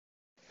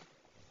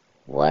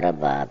What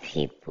about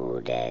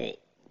people that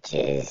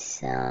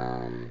just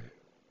can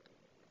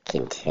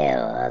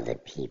tell other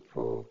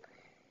people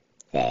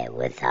that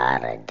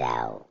without a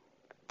doubt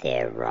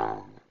they're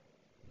wrong?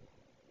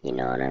 You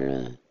know what I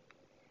mean?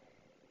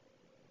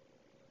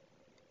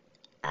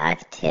 I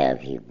tell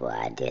people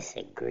I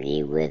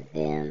disagree with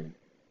them,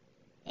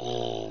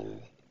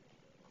 and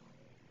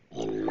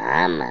in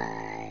my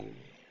mind,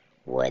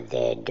 what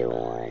they're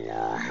doing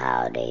or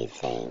how they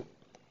think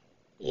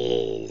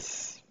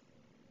is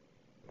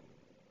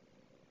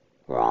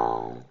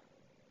wrong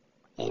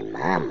in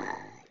my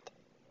mind.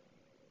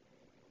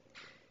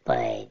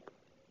 But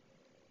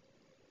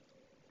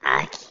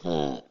I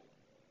can't,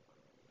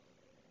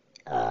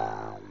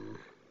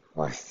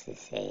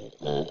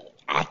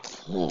 I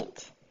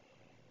can't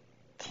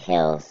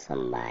tell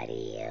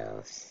somebody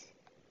else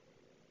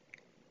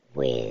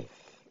with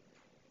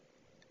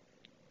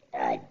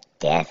a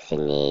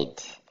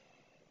definite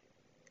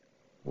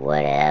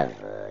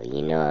whatever,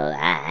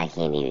 I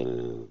can't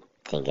even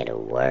think of the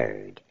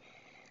word,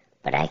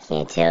 but I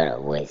can't tell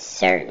them with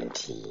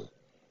certainty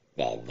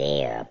that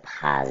they are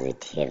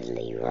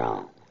positively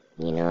wrong.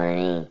 You know what I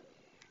mean?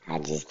 I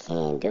just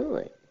can't do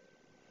it.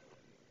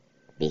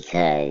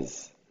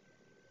 Because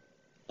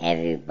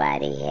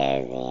everybody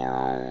has their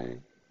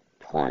own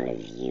point of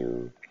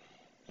view.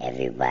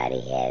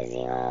 Everybody has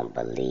their own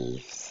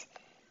beliefs.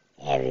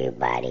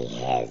 Everybody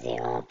has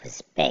their own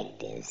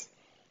perspectives.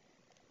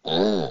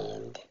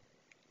 And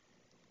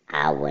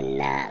I would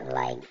not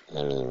like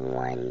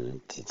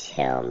anyone to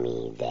tell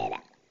me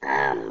that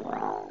I'm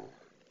wrong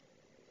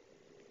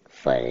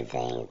for the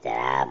things that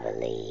I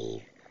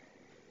believe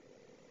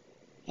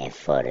and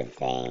for the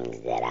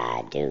things that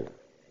I do.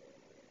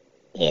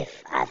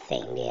 If I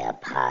think they're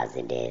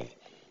positive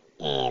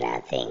and I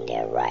think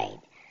they're right,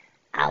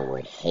 I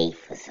would hate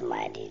for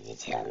somebody to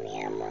tell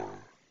me I'm wrong.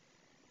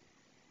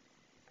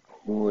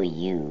 Who are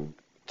you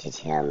to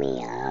tell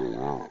me I'm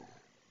wrong?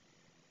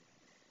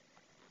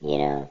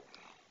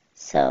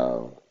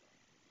 So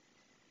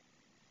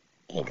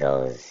it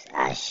goes,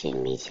 I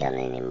shouldn't be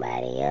telling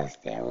anybody else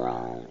they're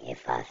wrong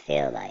if I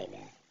feel like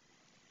that.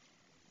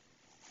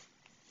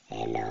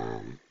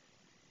 And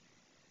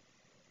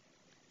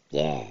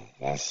yeah,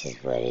 that's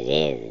just what it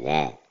is.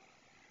 That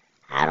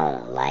I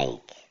don't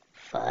like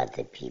for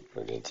other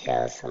people to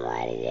tell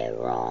somebody they're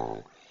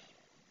wrong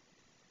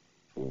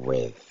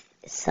with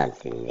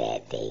something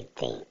that they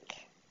think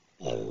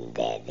and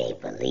that they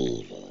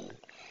believe in.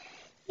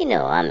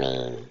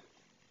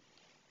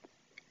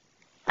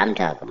 I'm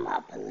talking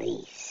about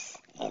beliefs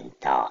and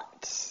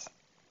thoughts.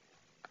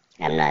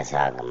 I'm not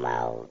talking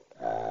about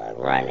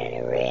running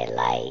a red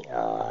light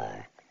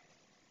or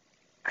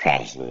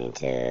crashing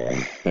into,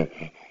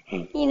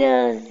 you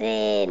know what I'm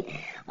saying,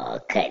 or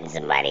cutting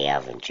somebody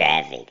off in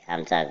traffic.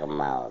 I'm talking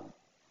about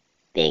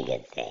bigger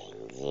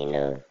things,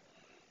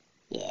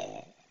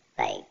 yeah,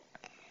 like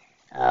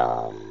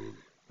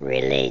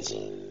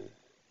religion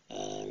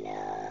and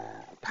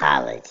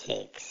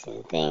politics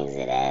and things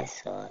of that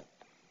sort.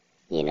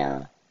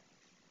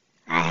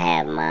 I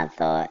have my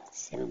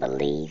thoughts and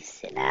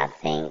beliefs, and I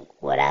think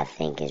what I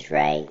think is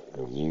right,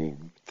 and you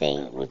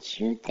think what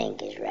you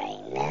think is right,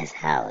 and that's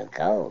how it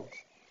goes.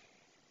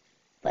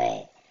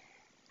 But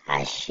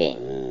I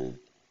shouldn't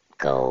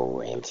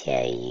go and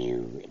tell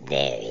you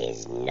there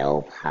is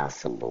no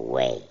possible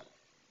way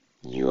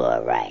you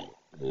are right.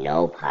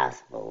 No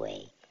possible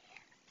way.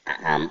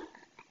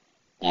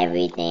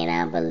 Everything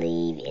I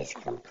believe is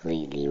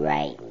completely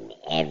right, and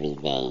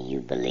everything you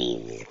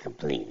believe is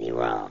completely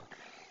wrong.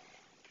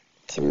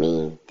 To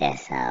me, that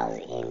sounds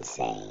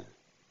insane,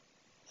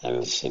 and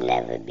it should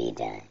never be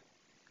done.